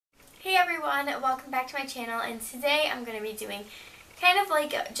everyone, welcome back to my channel, and today I'm going to be doing kind of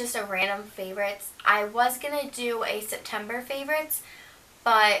like just a random favorites. I was going to do a September favorites,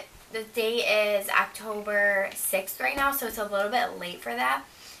 but the date is October 6th right now, so it's a little bit late for that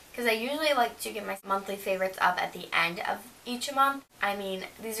because I usually like to get my monthly favorites up at the end of each month. I mean,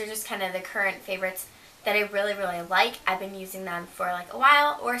 these are just kind of the current favorites that I really like. I've been using them for like a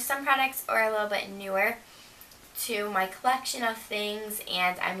while, or some products are a little bit newer to my collection of things,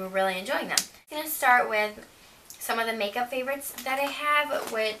 and I'm really enjoying them. I'm going to start with some of the makeup favorites that I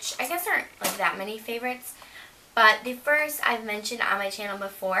have, which I guess aren't like that many favorites, but the first I've mentioned on my channel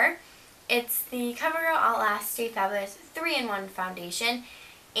before. It's the CoverGirl Outlast Stay Fabulous 3-in-1 foundation,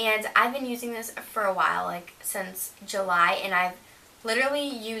 and I've been using this for a while, like since July, and I've literally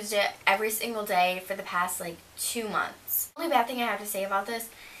used it every single day for the past like 2 months. The only bad thing I have to say about this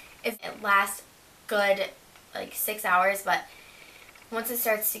is it lasts good like 6 hours, but once it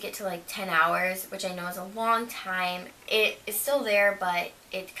starts to get to like 10 hours, which I know is a long time, it is still there, but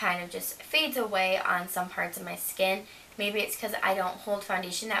it kind of just fades away on some parts of my skin. Maybe it's because I don't hold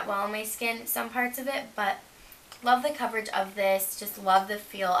foundation that well on my skin, some parts of it, but love the coverage of this, just love the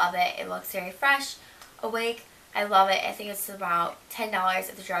feel of it. It looks very fresh, awake. I love it. I think it's about $10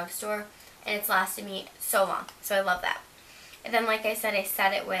 at the drugstore, and it's lasted me so long, so I love that. And then, like I said, I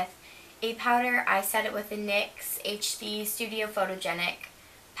set it with a powder. I set it with the NYX HD Studio Photogenic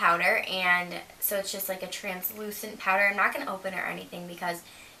powder, and so it's just like a translucent powder. I'm not going to open it or anything because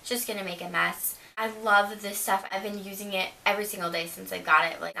it's just going to make a mess. I love this stuff. I've been using it every single day since I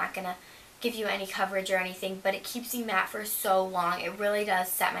got it. Like, not going to give you any coverage or anything, but it keeps you matte for so long. It really does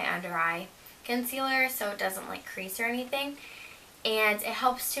set my under eye concealer so it doesn't like crease or anything, and it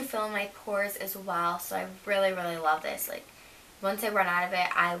helps to fill in my pores as well. So I really love this. Like, once I run out of it,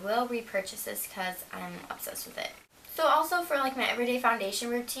 I will repurchase this because I'm obsessed with it. So also for like my everyday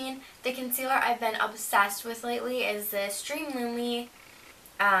foundation routine, the concealer I've been obsessed with lately is this Dream Lumi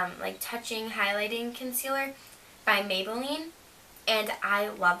like touching highlighting concealer by Maybelline, and I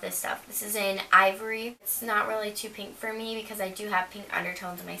love this stuff. This is in Ivory. It's not really too pink for me because I do have pink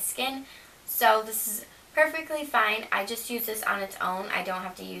undertones in my skin, so this is perfectly fine. I just use this on its own. I don't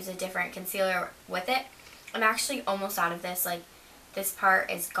have to use a different concealer with it. I'm actually almost out of this. Like, this part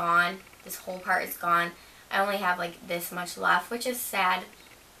is gone. This whole part is gone. I only have like this much left, which is sad.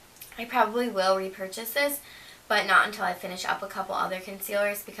 I probably will repurchase this, but not until I finish up a couple other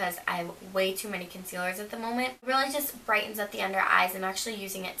concealers because I have way too many concealers at the moment. It really just brightens up the under eyes. I'm actually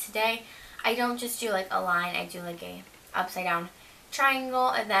using it today. I don't just do like a line. I do like a upside down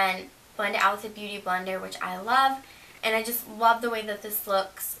triangle and then blend it out with a beauty blender, which I love. And I just love the way that this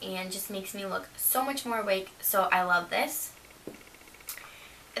looks and just makes me look so much more awake, so I love this.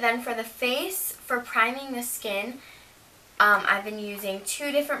 And then for the face, for priming the skin, I've been using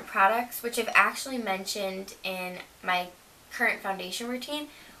 2 different products, which I've actually mentioned in my current foundation routine,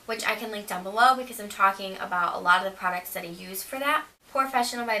 which I can link down below because I'm talking about a lot of the products that I use for that.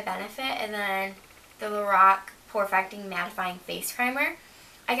 POREfessional by Benefit, and then the Lorac Porefecting Mattifying Face Primer.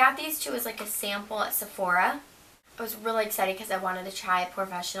 I got these 2 as like a sample at Sephora. I was really excited because I wanted to try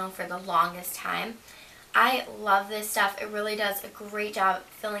POREfessional for the longest time. I love this stuff. It really does a great job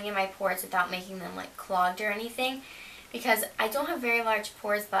filling in my pores without making them like clogged or anything, because I don't have very large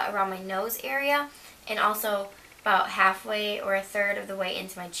pores but around my nose area, and also about halfway or a third of the way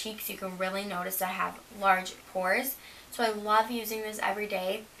into my cheeks you can really notice that I have large pores. So I love using this every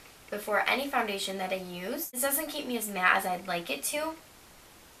day before any foundation that I use. This doesn't keep me as matte as I'd like it to,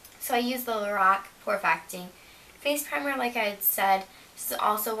 so I use the Lorac Porefecting Face Primer, like I had said. This is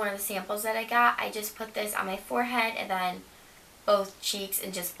also one of the samples that I got. I just put this on my forehead and then both cheeks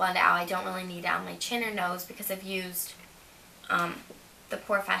and just blend it out. I don't really need it on my chin or nose because I've used the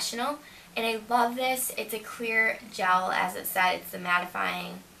POREfessional. And I love this. It's a clear gel, as it said. It's the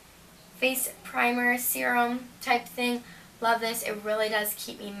mattifying face primer serum type thing. Love this. It really does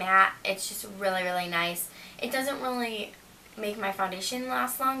keep me matte. It's just really nice. It doesn't really make my foundation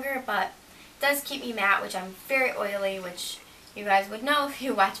last longer, but does keep me matte, which I'm very oily, which you guys would know if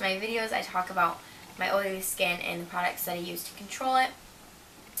you watch my videos. I talk about my oily skin and the products that I use to control it.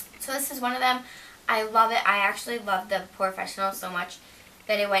 So this is one of them. I love it. I actually love the POREfessional so much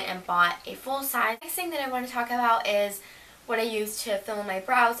that I went and bought a full size. Next thing that I want to talk about is what I use to fill in my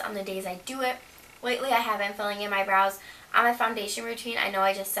brows on the days I do it. Lately I have been filling in my brows on my foundation routine. I know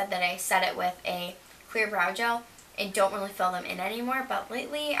I just said that I set it with a clear brow gel and don't really fill them in anymore, but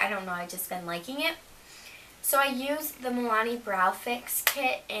lately, I don't know, I've just been liking it. So I use the Milani Brow Fix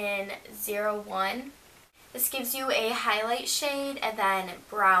Kit in 01. This gives you a highlight shade, and then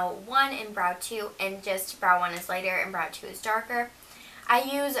brow 1 and brow 2, and just brow 1 is lighter and brow 2 is darker. I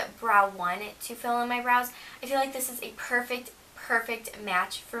use Brow 1 to fill in my brows. I feel like this is a perfect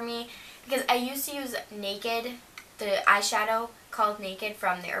match for me because I used to use Naked, the eyeshadow called Naked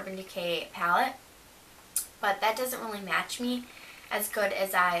from the Urban Decay palette, but that doesn't really match me as good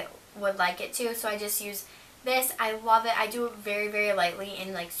as I would like it to, so I just use this. I love it. I do it very lightly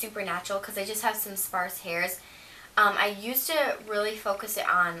and like super natural because I just have some sparse hairs. I used to really focus it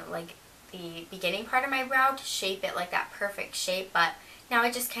on like the beginning part of my brow to shape it like that perfect shape, but now I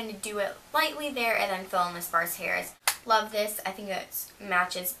just kind of do it lightly there and then fill in the sparse hairs. Love this. I think it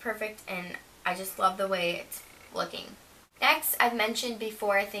matches perfect and I just love the way it's looking. Next, I've mentioned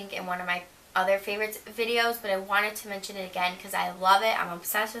before, I think in one of my other favorites videos, but I wanted to mention it again because I love it. I'm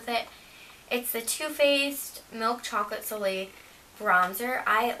obsessed with it. It's the Too Faced Milk Chocolate Soleil Bronzer.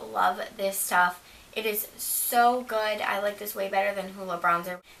 I love this stuff. It is so good. I like this way better than Hoola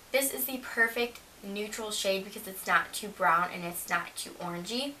Bronzer. This is the perfect neutral shade because it's not too brown and it's not too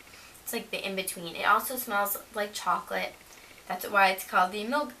orangey. It's like the in-between. It also smells like chocolate. That's why it's called the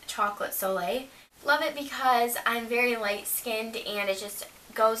Milk Chocolate Soleil. Love it because I'm very light-skinned and it just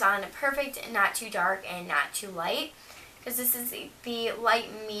goes on perfect, not too dark and not too light. Because this is the light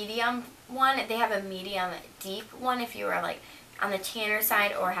medium one. They have a medium deep one if you are like on the tanner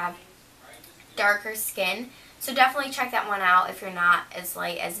side or have darker skin. So definitely check that one out if you're not as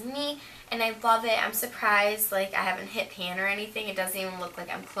light as me. And I love it. I'm surprised like I haven't hit pan or anything. It doesn't even look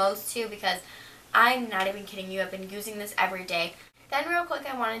like I'm close to because I'm not even kidding you. I've been using this every day. Then real quick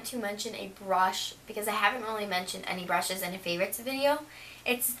I wanted to mention a brush because I haven't really mentioned any brushes in a favorites video.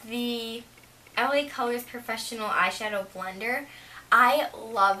 It's the LA Colors Professional Eyeshadow Blender. I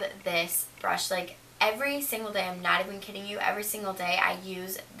love this brush. Like every single day, I'm not even kidding you, every single day I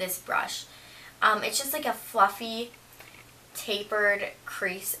use this brush. It's just like a fluffy, tapered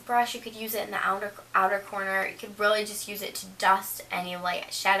crease brush. You could use it in the outer corner. You could really just use it to dust any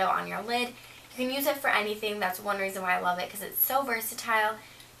light shadow on your lid. You can use it for anything. That's one reason why I love it because it's so versatile,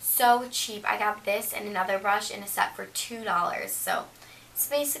 so cheap. I got this and another brush in a set for $2. So it's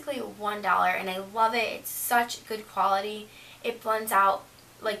basically $1 and I love it. It's such good quality. It blends out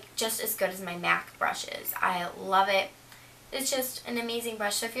like just as good as my MAC brushes. I love it. It's just an amazing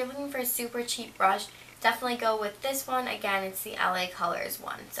brush. So if you're looking for a super cheap brush, definitely go with this one. Again, it's the LA Colors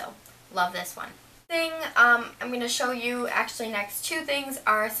one. So love this one. I'm going to show you actually next two things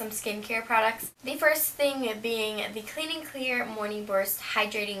are some skincare products. The first thing being the Clean and Clear Morning Burst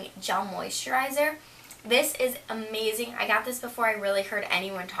Hydrating Gel Moisturizer. This is amazing. I got this before I really heard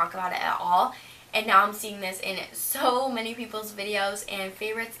anyone talk about it at all. And now I'm seeing this in so many people's videos and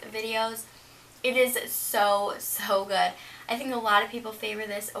favorites videos. It is so good. I think a lot of people favor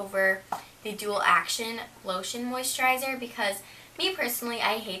this over the Dual Action Lotion Moisturizer because me personally,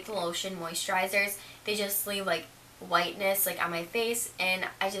 I hate the lotion moisturizers. They just leave like whiteness like on my face and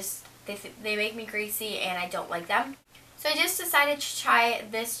they make me greasy and I don't like them. So I just decided to try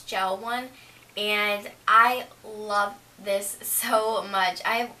this gel one and I love this so much.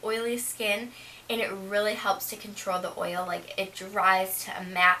 I have oily skin and it really helps to control the oil. Like it dries to a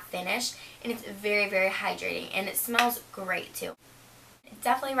matte finish and it's very hydrating and it smells great too.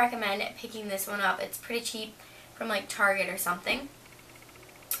 Definitely recommend picking this one up. It's pretty cheap from like Target or something.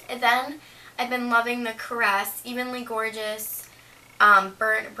 And then I've been loving the Caress Evenly Gorgeous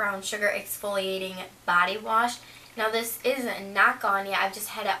Burnt Brown Sugar Exfoliating Body Wash. Now this is not gone yet. I've just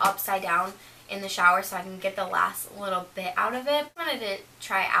had it upside down in the shower so I can get the last little bit out of it. I wanted to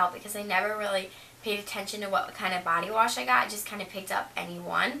try it out because I never really paid attention to what kind of body wash I got. I just kind of picked up any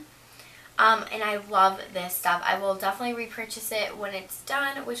one. And I love this stuff. I will definitely repurchase it when it's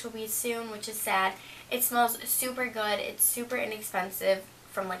done, which will be soon, which is sad. It smells super good. It's super inexpensive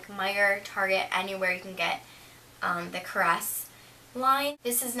from like Meijer, Target, anywhere you can get the Caress line.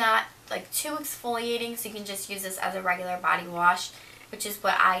 This is not like too exfoliating, so you can just use this as a regular body wash, which is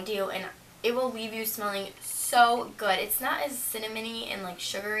what I do, and it will leave you smelling so good. It's not as cinnamony and like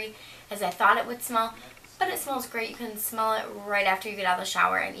sugary as I thought it would smell, but it smells great. You can smell it right after you get out of the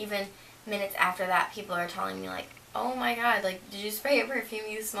shower, and even minutes after that, people are telling me like, oh my god, like, did you spray a perfume?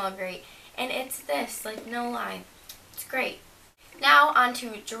 You smell great. And it's this, like, no lie. It's great. Now on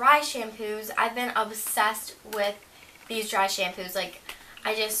to dry shampoos. I've been obsessed with these dry shampoos. Like,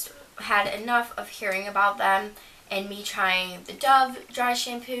 I just had enough of hearing about them and me trying the Dove dry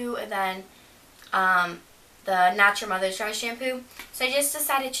shampoo and then the Natural Mother's dry shampoo. So I just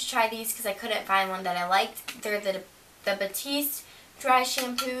decided to try these because I couldn't find one that I liked. They're the Batiste dry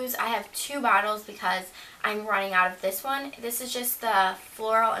shampoos. I have 2 bottles because I'm running out of this one. This is just the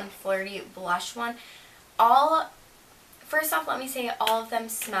Floral and Flirty blush one. First off, let me say all of them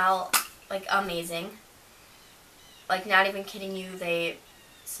smell like amazing. Like, not even kidding you, they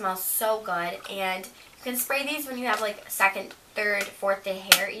smell so good. And you can spray these when you have like second, third, fourth day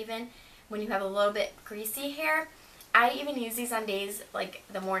hair, even when you have a little bit greasy hair. I even use these on days like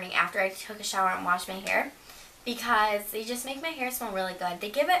the morning after I took a shower and washed my hair, because they just make my hair smell really good. They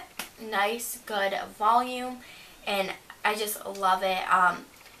give it nice, good volume, and I just love it.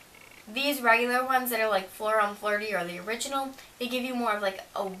 These regular ones that are like Floral Flirty or the original, they give you more of like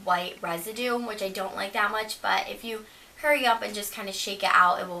a white residue, which I don't like that much, but if you hurry up and just kind of shake it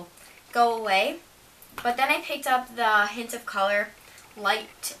out, it will go away. But then I picked up the Hint of Color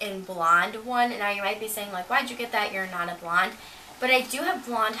Light and Blonde one, and now you might be saying like, why'd you get that? You're not a blonde. But I do have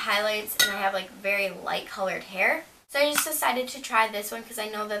blonde highlights, and I have like very light colored hair. So I just decided to try this one because I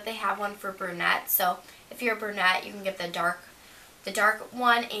know that they have one for brunettes. So if you're a brunette, you can get the dark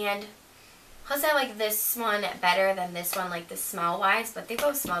one, and plus I like this one better than this one, like the smell wise, but they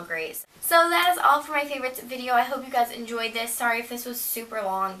both smell great. So that is all for my favorites video. I hope you guys enjoyed this. Sorry if this was super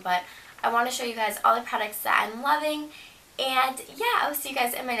long, but I want to show you guys all the products that I'm loving. And yeah, I'll see you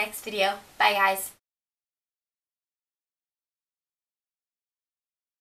guys in my next video. Bye guys.